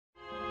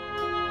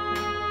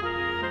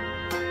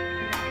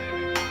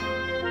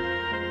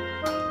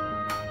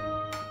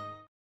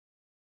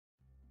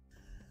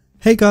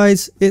Hey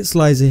guys, it's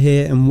Liza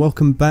here and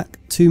welcome back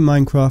to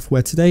Minecraft,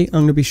 where today I'm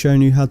going to be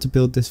showing you how to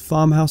build this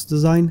farmhouse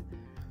design.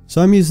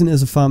 So I'm using it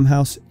as a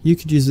farmhouse. You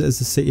could use it as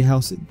a city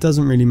house, it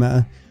doesn't really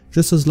matter,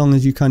 just as long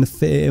as you kind of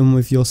fit it in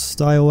with your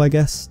style, I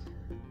guess.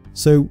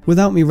 So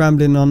without me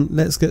rambling on,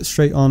 let's get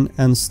straight on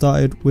and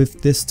started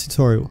with this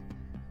tutorial.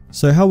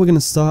 So how we're going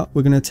to start,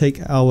 we're going to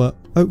take our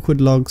oak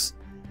wood logs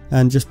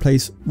and just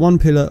place one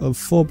pillar of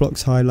 4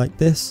 blocks high like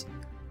this.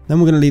 Then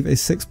we're going to leave a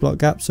 6 block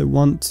gap, so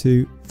 1,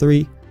 2,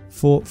 3,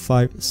 4,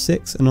 5,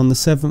 6, and on the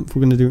 7th we're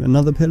going to do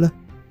another pillar.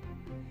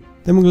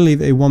 Then we're going to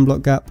leave a 1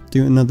 block gap,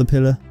 do another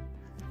pillar.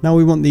 Now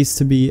we want these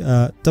to be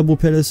double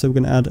pillars, so we're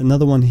going to add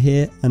another one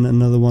here and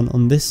another one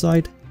on this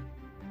side.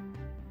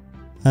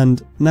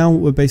 And now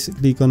we're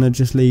basically going to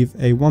just leave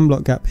a 1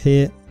 block gap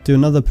here, do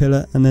another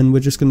pillar, and then we're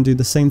just going to do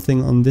the same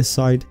thing on this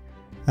side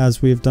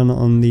as we have done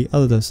on the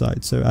other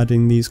side. So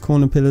adding these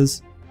corner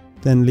pillars,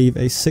 then leave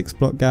a 6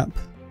 block gap,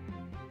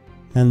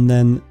 and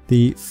then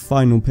the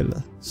final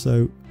pillar.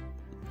 So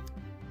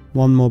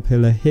one more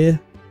pillar here,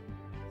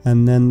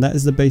 and then that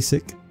is the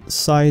basic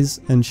size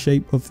and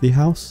shape of the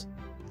house.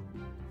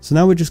 So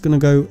now we're just going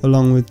to go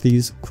along with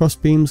these cross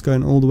beams,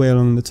 going all the way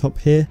along the top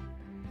here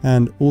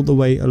and all the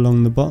way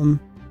along the bottom,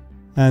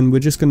 and we're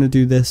just going to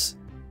do this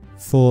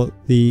for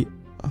the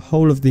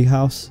whole of the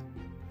house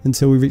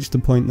until we reach the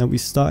point that we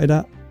started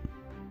at.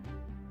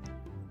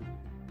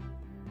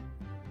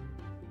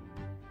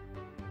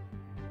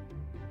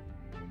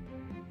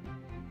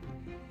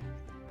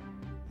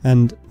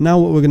 And now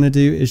what we're going to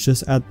do is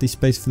just add the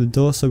space for the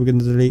door. So we're going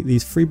to delete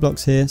these 3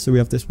 blocks here, so we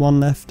have this 1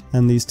 left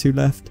and these 2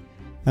 left,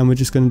 and we're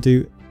just going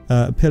to do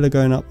a pillar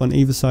going up on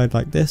either side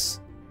like this.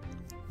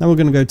 Now we're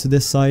going to go to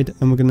this side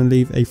and we're going to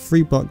leave a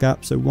 3 block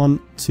gap, so 1,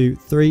 2,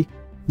 3,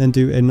 then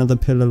do another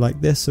pillar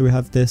like this, so we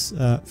have this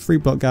 3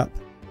 block gap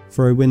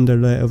for a window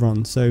later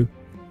on. So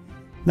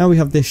now we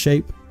have this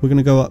shape. We're going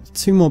to go up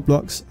 2 more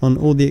blocks on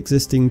all the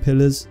existing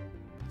pillars,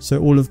 so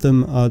all of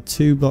them are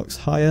 2 blocks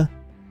higher.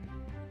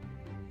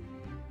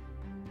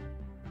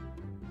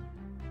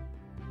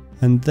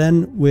 And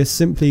then we're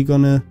simply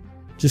gonna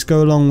just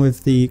go along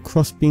with the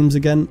cross beams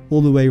again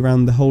all the way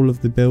around the whole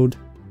of the build.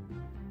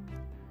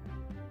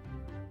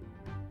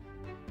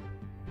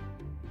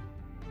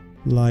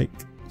 Like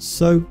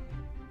so.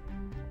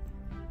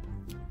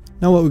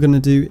 Now what we're gonna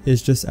do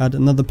is just add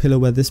another pillar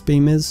where this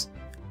beam is.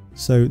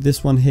 So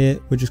this one here,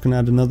 we're just gonna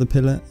add another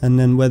pillar, and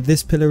then where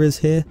this pillar is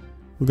here,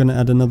 we're gonna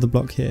add another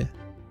block here.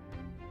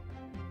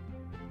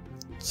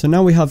 So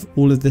now we have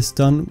all of this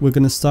done, we're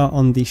gonna start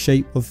on the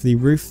shape of the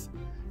roof.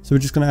 So we're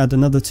just going to add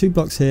another 2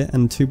 blocks here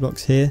and 2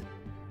 blocks here,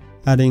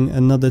 adding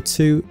another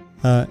 2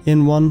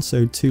 in one,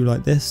 so 2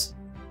 like this,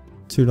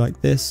 2 like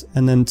this,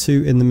 and then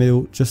 2 in the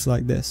middle just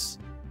like this.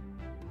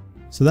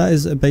 So that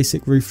is a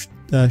basic roof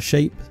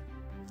shape.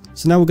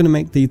 So now we're going to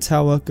make the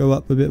tower go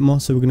up a bit more,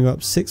 so we're going to go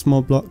up 6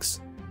 more blocks,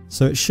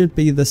 so it should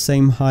be the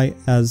same height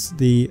as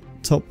the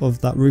top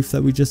of that roof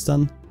that we just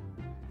done.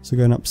 So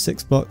going up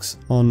 6 blocks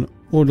on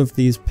all of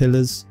these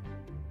pillars.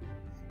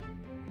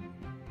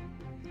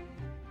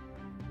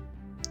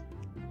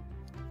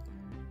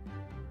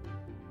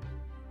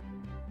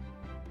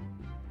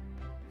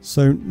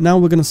 So now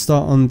we're going to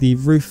start on the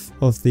roof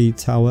of the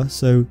tower.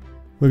 So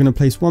we're going to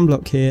place 1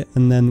 block here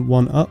and then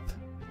 1 up,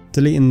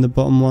 deleting the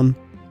bottom one,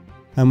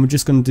 and we're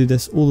just going to do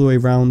this all the way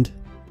around.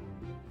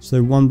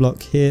 So 1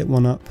 block here,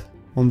 1 up,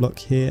 1 block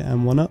here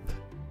and 1 up.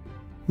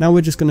 Now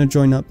we're just going to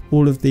join up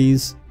all of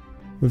these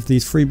with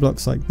these 3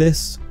 blocks like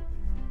this,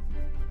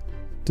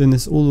 doing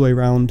this all the way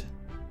around.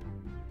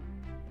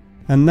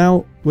 And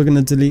now we're going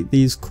to delete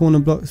these corner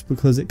blocks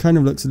because it kind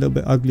of looks a little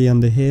bit ugly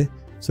under here.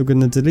 So we're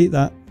going to delete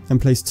that and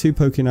place 2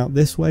 poking out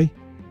this way,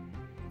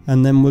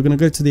 and then we're going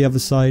to go to the other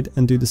side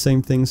and do the same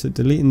thing, so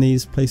deleting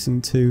these,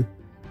 placing 2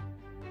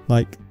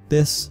 like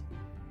this.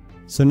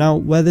 So now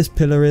where this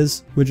pillar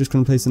is, we're just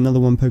going to place another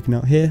one poking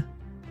out here,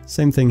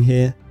 same thing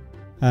here,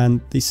 and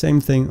the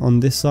same thing on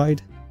this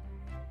side.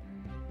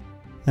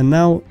 And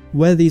now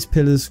where these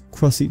pillars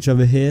cross each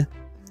other here,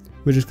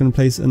 we're just going to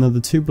place another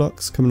 2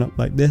 blocks coming up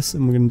like this,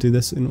 and we're going to do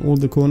this in all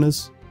the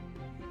corners.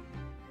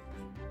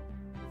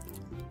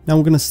 Now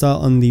we're going to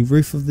start on the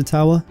roof of the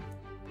tower.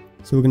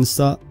 So we're going to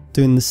start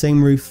doing the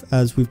same roof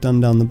as we've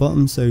done down the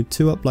bottom. So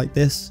 2 up like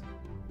this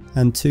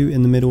and 2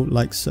 in the middle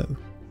like so.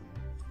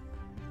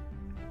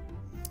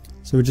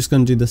 So we're just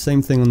going to do the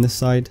same thing on this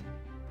side.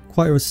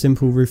 Quite a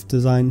simple roof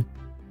design,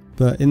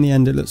 but in the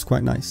end it looks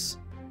quite nice.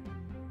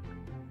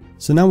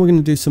 So now we're going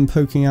to do some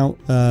poking out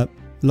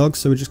logs.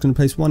 So we're just going to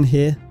place 1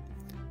 here,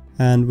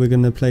 and we're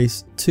going to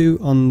place 2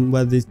 on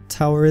where the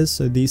tower is.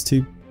 So these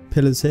 2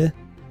 pillars here.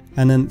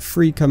 And then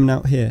 3 coming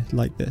out here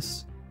like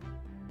this.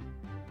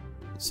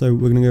 So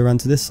we're going to go around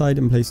to this side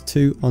and place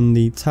 2 on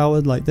the tower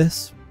like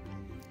this,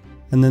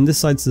 and then this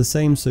side's the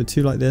same, so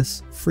 2 like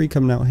this, 3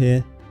 coming out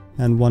here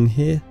and 1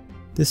 here.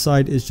 This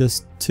side is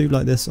just 2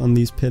 like this on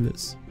these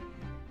pillars.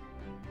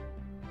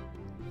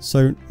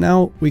 So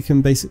now we can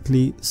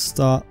basically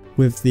start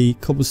with the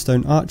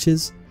cobblestone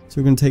arches. So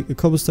we're going to take a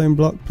cobblestone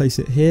block, place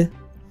it here,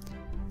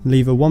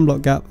 leave a 1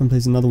 block gap and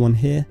place another one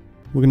here,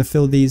 we're going to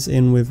fill these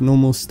in with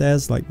normal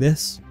stairs like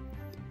this.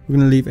 We're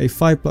going to leave a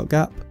 5 block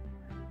gap,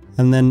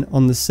 and then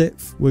on the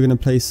 6th we're going to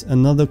place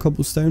another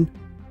cobblestone,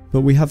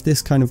 but we have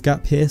this kind of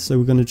gap here, so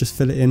we're going to just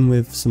fill it in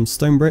with some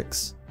stone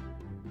bricks,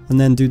 and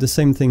then do the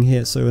same thing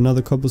here, so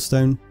another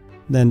cobblestone,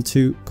 then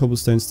 2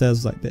 cobblestone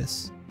stairs like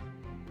this.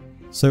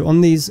 So on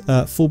these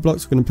 4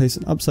 blocks we're going to place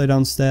an upside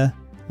down stair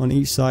on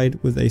each side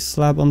with a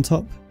slab on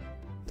top,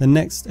 then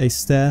next a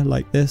stair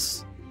like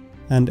this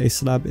and a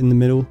slab in the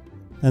middle,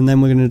 and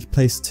then we're going to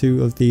place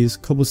 2 of these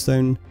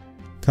cobblestone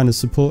kind of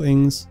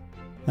supportings,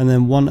 and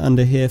then 1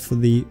 under here for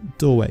the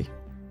doorway.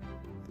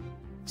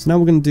 So now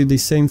we're going to do the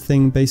same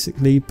thing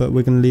basically, but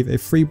we're going to leave a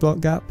 3 block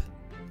gap,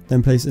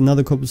 then place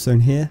another cobblestone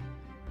here,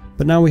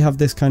 but now we have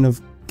this kind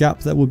of gap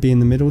that will be in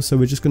the middle, so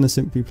we're just going to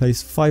simply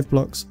place 5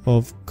 blocks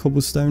of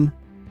cobblestone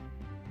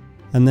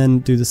and then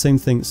do the same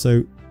thing,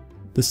 so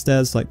the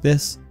stairs like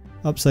this,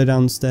 upside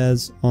down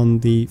stairs on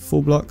the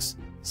 4 blocks,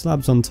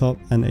 slabs on top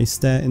and a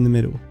stair in the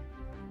middle,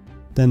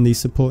 then the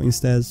supporting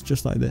stairs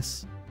just like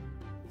this.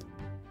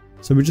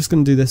 So we're just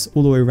going to do this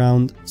all the way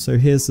around, so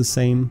here's the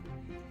same,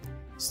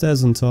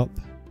 stairs on top,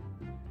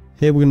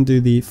 here we're going to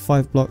do the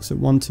 5 blocks at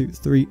 1, 2,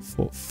 3,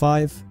 4,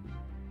 5,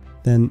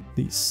 then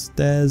the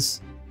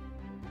stairs,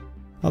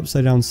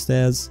 upside down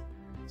stairs,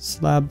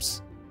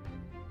 slabs,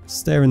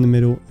 stair in the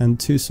middle and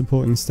 2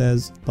 supporting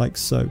stairs like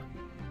so.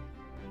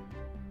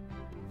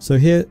 So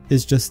here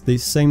is just the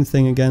same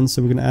thing again,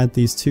 so we're going to add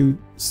these 2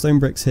 stone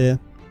bricks here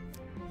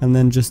and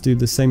then just do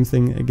the same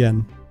thing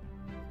again.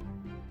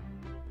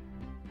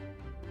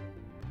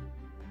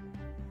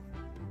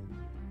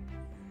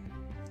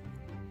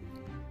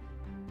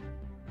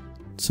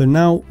 So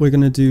now we're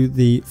going to do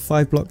the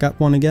 5 block gap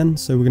one again,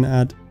 so we're going to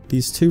add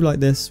these 2 like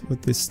this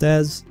with the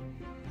stairs,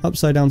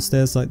 upside down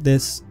stairs like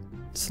this,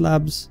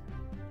 slabs,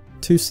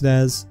 2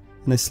 stairs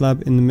and a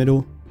slab in the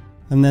middle,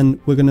 and then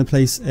we're going to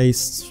place a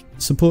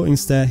supporting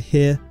stair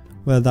here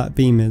where that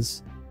beam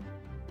is.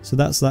 So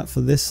that's that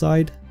for this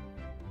side,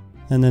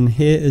 and then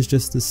here is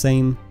just the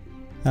same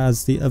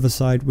as the other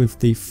side with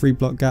the 3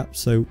 block gap,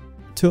 so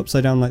 2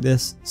 upside down like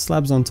this,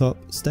 slabs on top,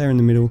 stair in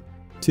the middle,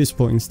 2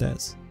 supporting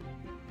stairs.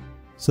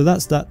 So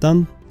that's that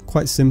done,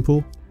 quite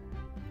simple.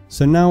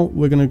 So now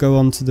we're going to go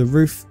on to the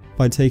roof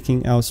by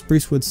taking our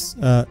spruce wood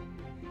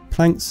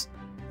planks,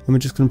 and we're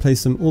just going to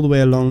place them all the way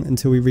along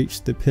until we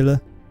reach the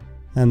pillar,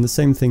 and the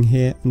same thing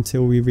here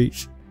until we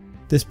reach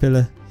this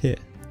pillar here.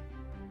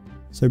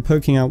 So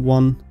poking out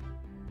 1,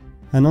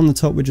 and on the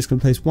top we're just going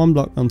to place 1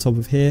 block on top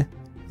of here,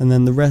 and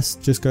then the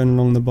rest just going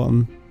along the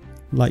bottom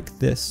like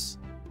this.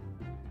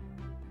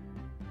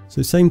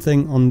 So same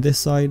thing on this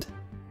side.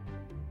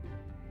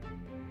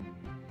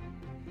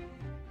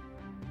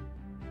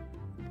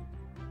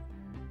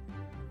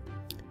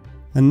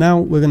 And now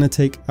we're going to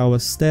take our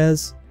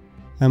stairs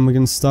and we're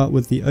going to start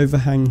with the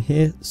overhang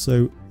here,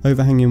 so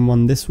overhanging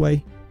 1 this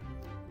way,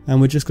 and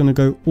we're just going to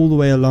go all the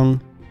way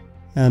along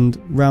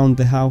and round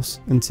the house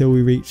until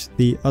we reach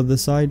the other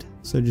side,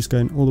 so just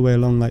going all the way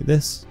along like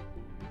this.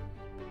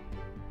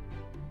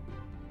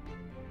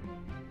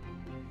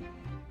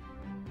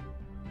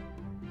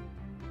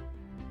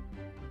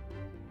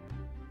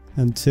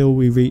 Until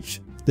we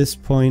reach this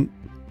point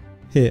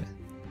here.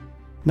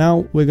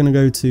 Now we're going to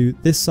go to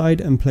this side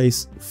and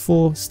place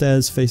 4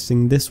 stairs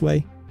facing this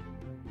way,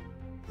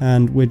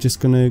 and we're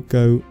just going to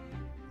go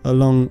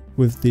along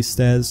with these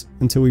stairs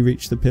until we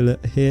reach the pillar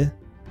here,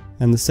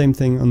 and the same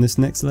thing on this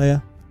next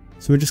layer.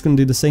 So we're just going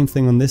to do the same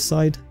thing on this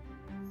side.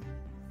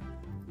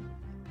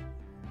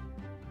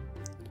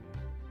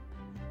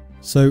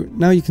 So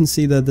now you can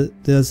see that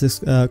there's this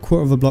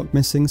quarter of a block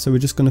missing, so we're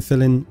just going to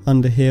fill in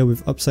under here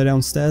with upside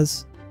down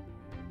stairs,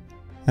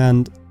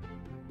 and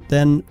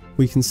then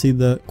we can see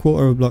the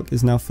quarter of a block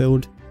is now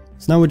filled.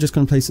 So now we're just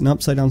going to place an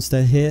upside down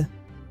stair here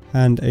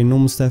and a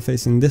normal stair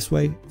facing this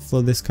way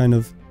for this kind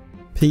of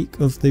peak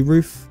of the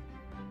roof.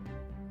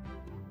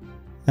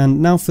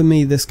 And now for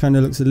me this kind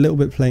of looks a little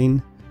bit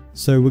plain,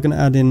 so we're going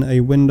to add in a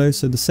window,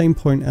 so the same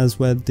point as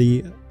where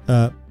the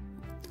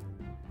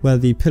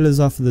pillars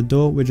are for the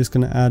door, we're just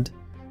going to add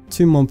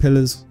 2 more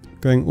pillars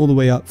going all the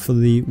way up for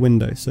the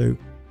window, so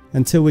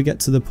until we get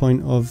to the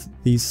point of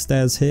these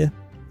stairs here.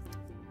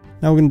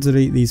 Now we're going to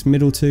delete these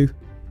middle 2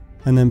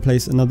 and then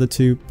place another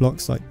 2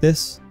 blocks like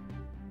this.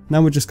 Now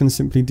we're just going to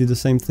simply do the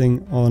same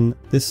thing on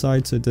this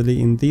side, so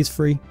deleting these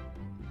 3,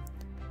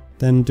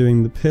 then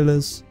doing the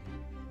pillars,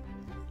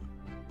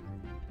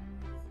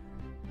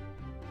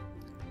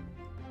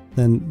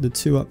 then the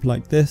 2 up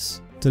like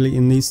this,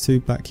 deleting these 2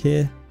 back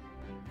here.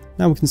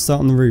 Now we can start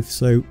on the roof,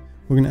 so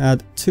we're going to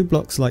add 2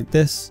 blocks like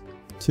this,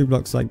 2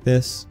 blocks like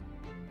this,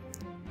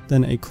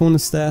 then a corner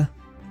stair,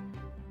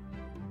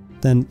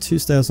 then 2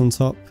 stairs on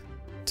top,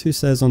 2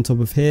 stairs on top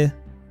of here,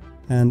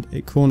 and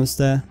a corner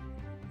stair,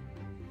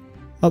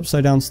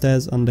 upside down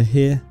stairs under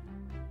here.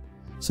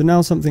 So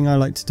now something I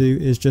like to do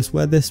is just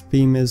where this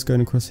beam is going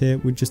across here,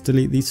 we just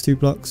delete these 2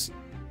 blocks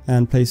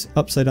and place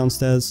upside down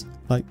stairs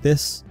like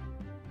this.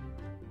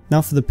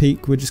 Now for the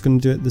peak we're just going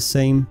to do it the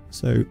same,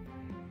 so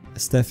a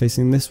stair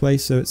facing this way,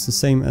 so it's the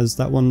same as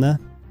that one there.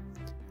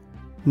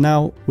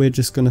 now we're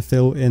just going to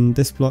fill in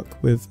this block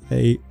with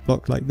a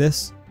block like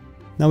this.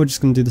 Now we're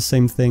just going to do the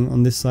same thing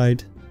on this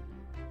side.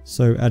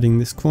 So adding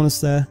this corner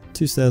stair,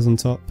 2 stairs on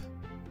top,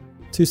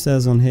 2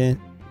 stairs on here,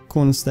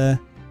 corner stair.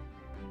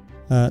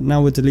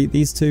 Now we'll delete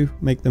these two,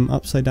 make them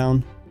upside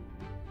down.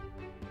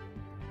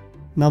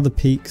 Now the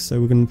peak, so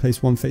we're going to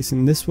place one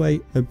facing this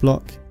way, a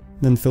block,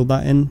 then fill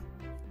that in.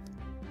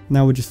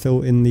 Now we'll just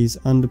fill in these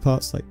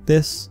underparts like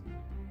this.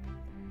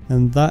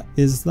 And that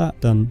is that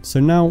done. So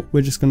now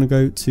we're just going to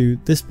go to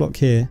this block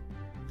here,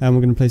 and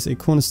we're going to place a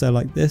corner stair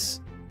like this,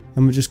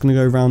 and we're just going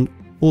to go around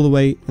all the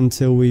way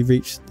until we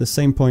reach the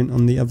same point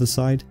on the other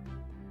side.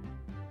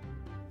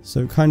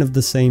 So kind of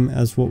the same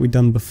as what we've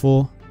done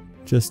before,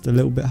 just a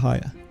little bit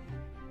higher.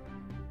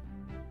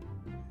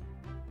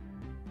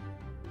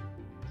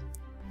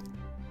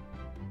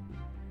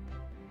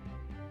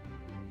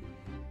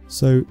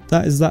 So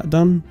that is that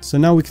done. So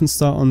now we can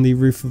start on the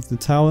roof of the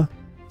tower.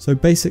 So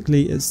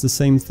basically it's the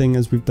same thing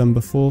as we've done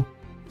before.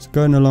 So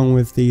going along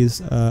with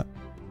these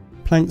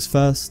planks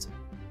first,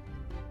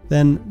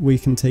 then we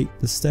can take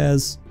the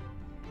stairs,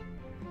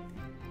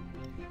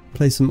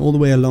 place them all the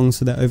way along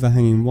so they're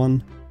overhanging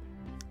one,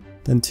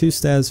 then 2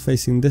 stairs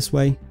facing this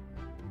way,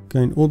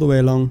 going all the way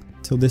along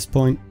till this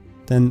point,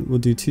 then we'll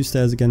do 2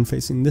 stairs again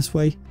facing this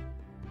way,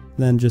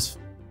 then just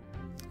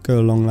go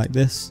along like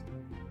this.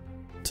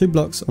 2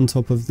 blocks on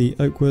top of the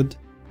oak wood,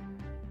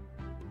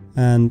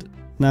 and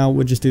now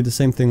we'll just do the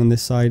same thing on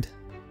this side.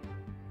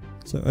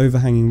 So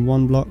overhanging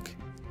 1 block,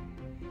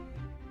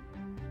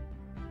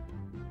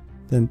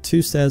 then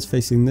 2 stairs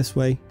facing this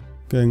way,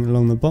 going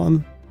along the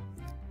bottom,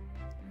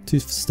 2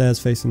 stairs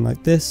facing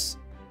like this,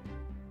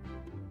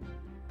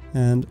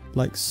 and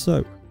like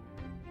so.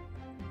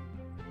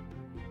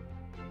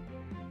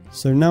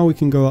 So now we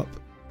can go up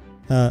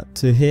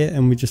to here,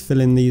 and we just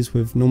fill in these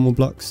with normal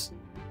blocks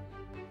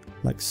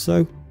like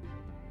so.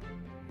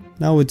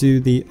 Now we'll do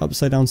the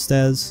upside down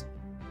stairs,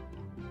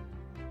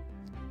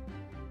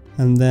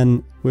 and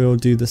then we'll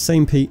do the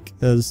same peak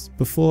as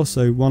before,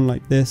 so one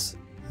like this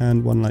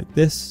and one like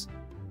this.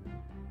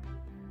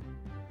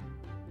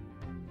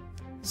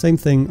 Same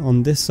thing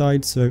on this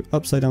side, so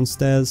upside down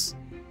stairs,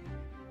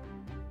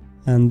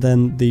 and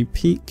then the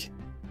peak.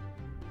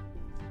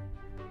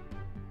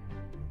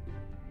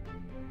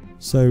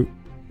 So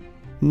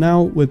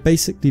now we're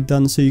basically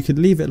done, so you could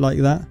leave it like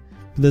that,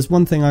 but there's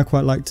one thing I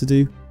quite like to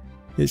do.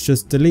 It's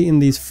just deleting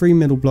these 3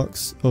 middle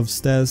blocks of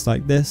stairs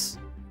like this,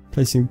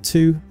 placing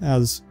 2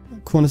 as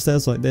corner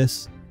stairs like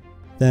this,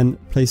 then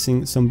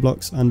placing some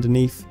blocks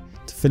underneath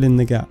to fill in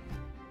the gap.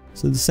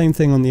 So the same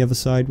thing on the other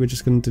side, we're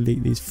just going to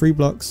delete these 3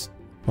 blocks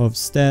of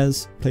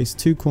stairs, place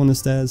 2 corner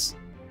stairs,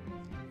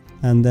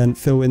 and then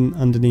fill in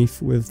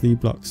underneath with the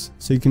blocks.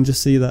 So you can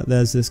just see that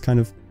there's this kind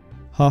of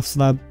half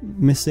slab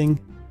missing,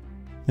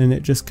 and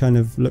it just kind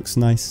of looks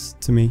nice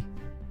to me.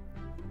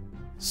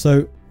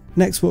 So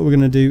next what we're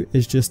going to do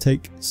is just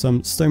take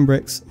some stone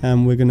bricks,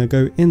 and we're going to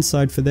go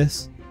inside for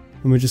this,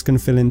 and we're just going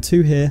to fill in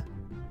 2 here,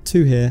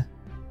 2 here.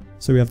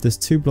 So we have this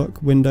 2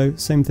 block window,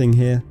 same thing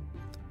here.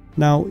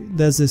 Now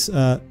there's this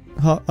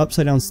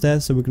upside down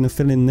stairs, so we're going to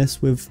fill in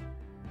this with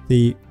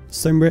the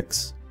stone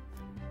bricks.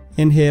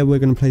 In here we're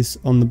going to place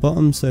on the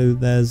bottom, so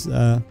there's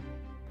a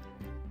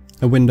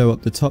window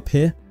up the top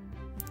here,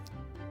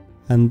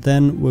 and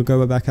then we'll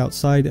go back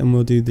outside and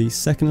we'll do the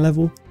second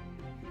level.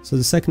 So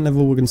the second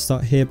level we're going to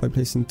start here by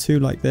placing 2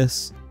 like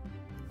this,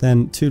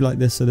 then 2 like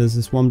this, so there's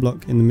this 1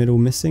 block in the middle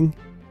missing.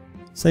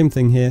 Same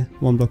thing here,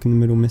 1 block in the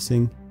middle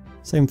missing.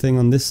 Same thing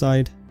on this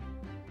side,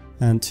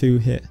 and 2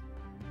 here.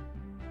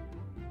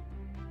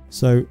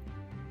 So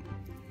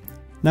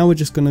now we're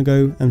just going to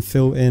go and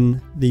fill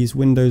in these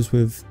windows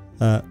with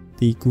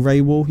the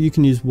grey wool. You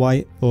can use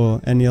white or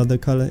any other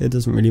colour, it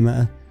doesn't really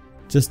matter.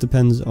 Just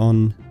depends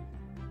on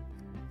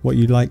what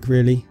you like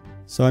really.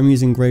 So I'm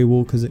using grey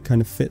wool because it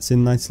kind of fits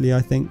in nicely,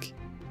 I think.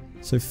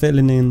 So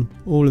filling in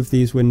all of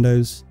these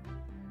windows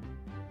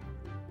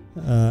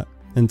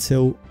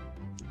until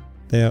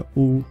they are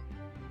all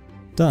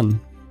done.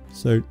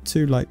 So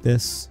 2 like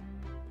this,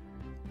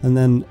 and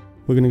then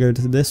we're going to go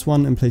to this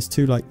one and place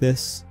 2 like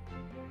this.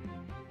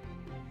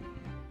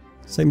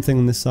 Same thing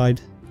on this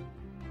side,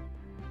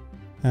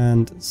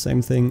 and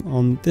same thing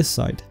on this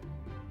side.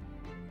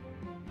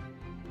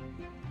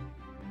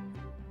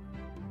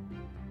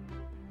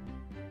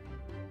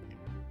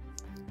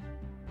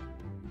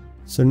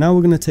 So now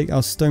we're going to take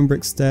our stone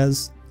brick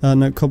stairs,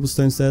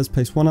 cobblestone stairs,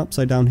 place 1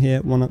 upside down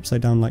here, 1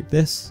 upside down like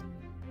this.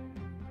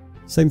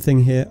 Same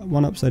thing here,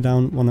 1 upside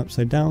down, 1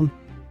 upside down,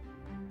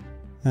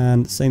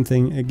 and same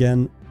thing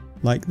again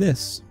like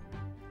this.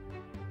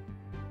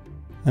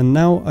 And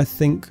now I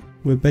think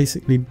we're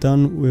basically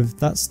done with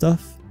that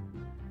stuff.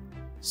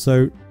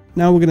 So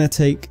now we're going to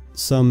take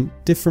some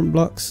different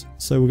blocks.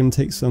 So we're going to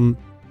take some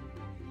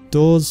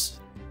doors,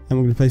 and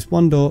we're going to place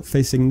 1 door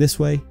facing this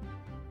way.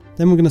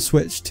 Then we're going to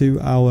switch to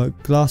our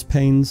glass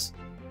panes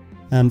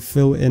and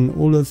fill in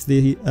all of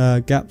the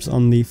gaps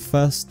on the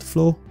first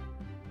floor.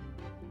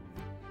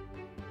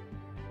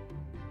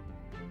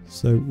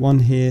 So 1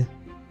 here,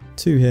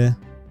 2 here,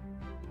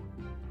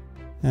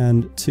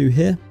 and 2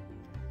 here.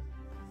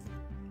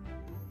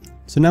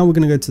 So now we're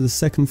going to go to the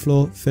second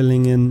floor,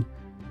 filling in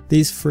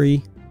these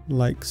 3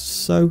 like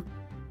so.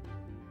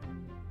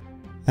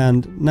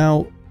 And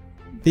now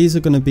these are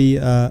going to be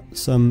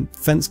some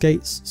fence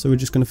gates, so we're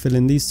just going to fill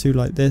in these 2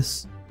 like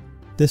this.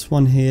 This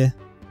one here,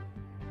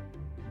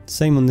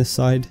 same on this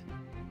side,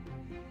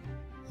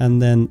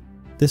 and then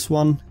this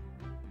one,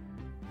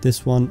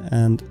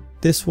 and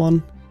this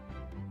one,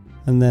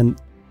 and then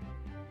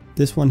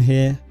this one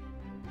here,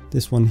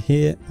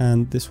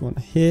 and this one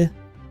here,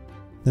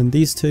 then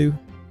these 2,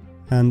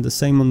 and the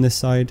same on this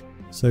side,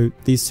 so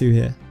these 2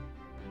 here.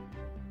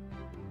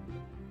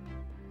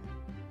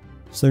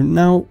 So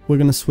now we're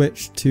going to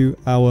switch to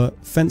our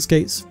fence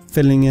gates,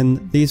 filling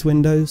in these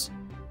windows,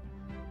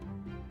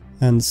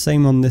 and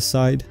same on this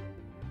side.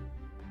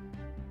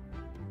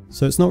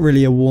 So it's not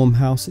really a warm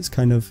house, it's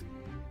kind of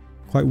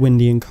quite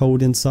windy and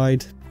cold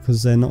inside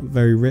because they're not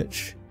very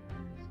rich.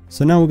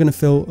 So now we're going to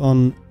fill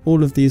on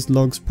all of these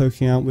logs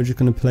poking out. We're just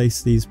going to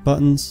place these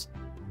buttons.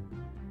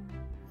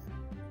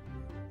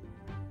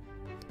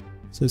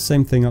 So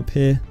same thing up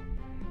here,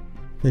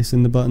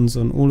 placing the buttons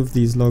on all of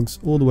these logs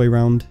all the way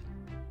around.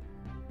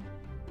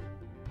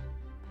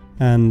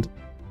 And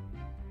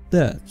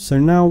there. So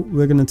now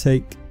we're going to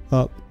take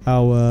up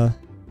our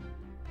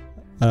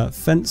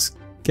fence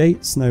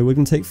gates. No, we're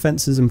going to take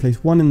fences and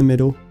place 1 in the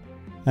middle,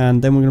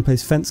 and then we're going to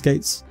place fence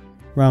gates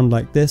round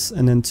like this,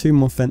 and then 2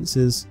 more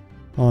fences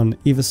on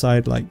either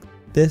side like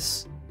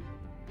this.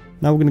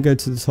 Now we're going to go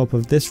to the top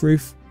of this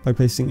roof by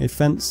placing a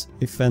fence,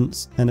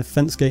 and a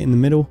fence gate in the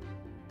middle.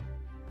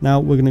 Now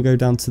we're going to go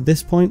down to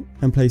this point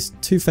and place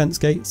 2 fence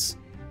gates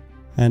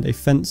and a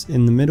fence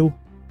in the middle.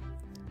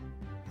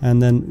 And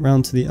then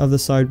round to the other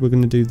side we're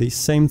going to do the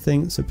same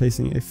thing, so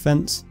placing a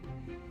fence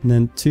and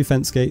then 2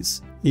 fence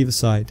gates either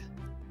side.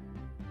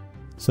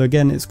 So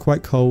again, it's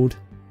quite cold,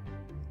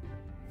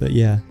 but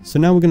yeah. So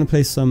now we're going to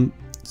place some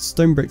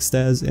stone brick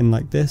stairs in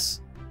like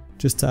this,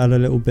 just to add a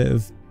little bit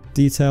of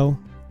detail.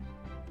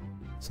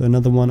 So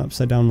another one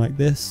upside down like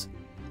this.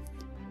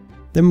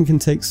 Then we can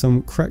take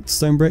some cracked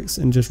stone bricks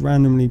and just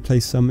randomly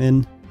place some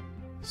in,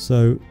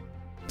 so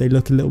they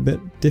look a little bit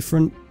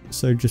different.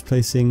 So just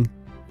placing,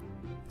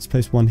 let's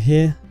place 1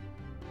 here,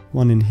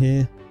 1 in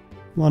here,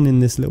 1 in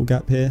this little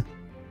gap here.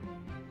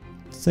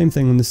 Same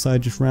thing on this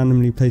side, just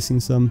randomly placing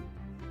some.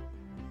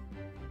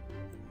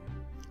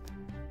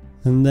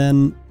 And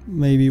then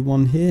maybe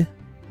 1 here.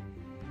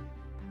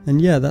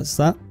 And yeah, that's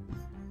that.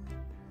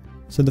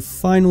 So the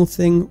final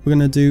thing we're going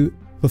to do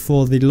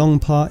before the long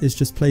part is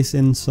just place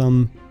in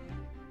some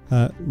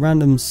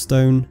random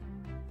stone.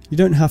 You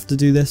don't have to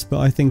do this, but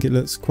I think it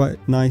looks quite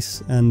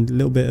nice and a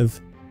little bit of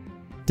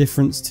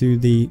difference to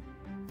the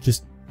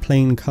just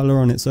plain colour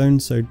on its own.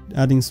 So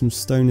adding some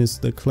stone is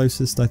the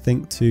closest, I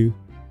think, to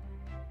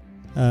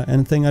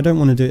anything. I don't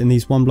want to do it in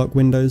these 1-block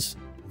windows.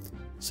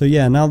 So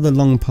yeah, now the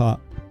long part.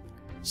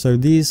 So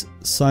these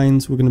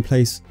signs we're going to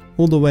place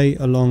all the way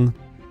along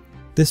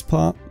this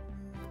part,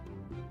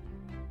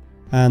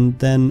 and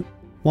then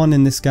 1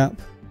 in this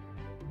gap.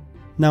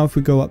 Now if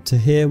we go up to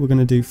here, we're going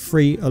to do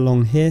 3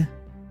 along here,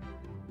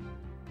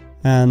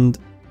 and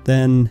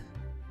then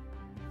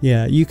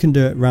yeah, you can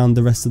do it around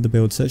the rest of the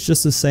build, so it's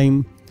just the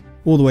same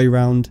all the way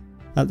around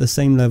at the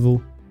same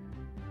level.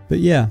 But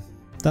yeah,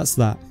 that's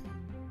that.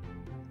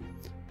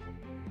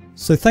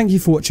 So thank you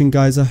for watching,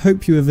 guys. I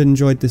hope you have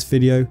enjoyed this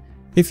video.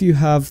 If you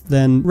have,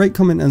 then rate,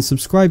 comment and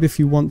subscribe if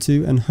you want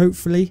to, and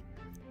hopefully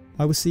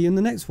I will see you in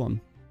the next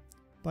one.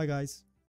 Bye guys.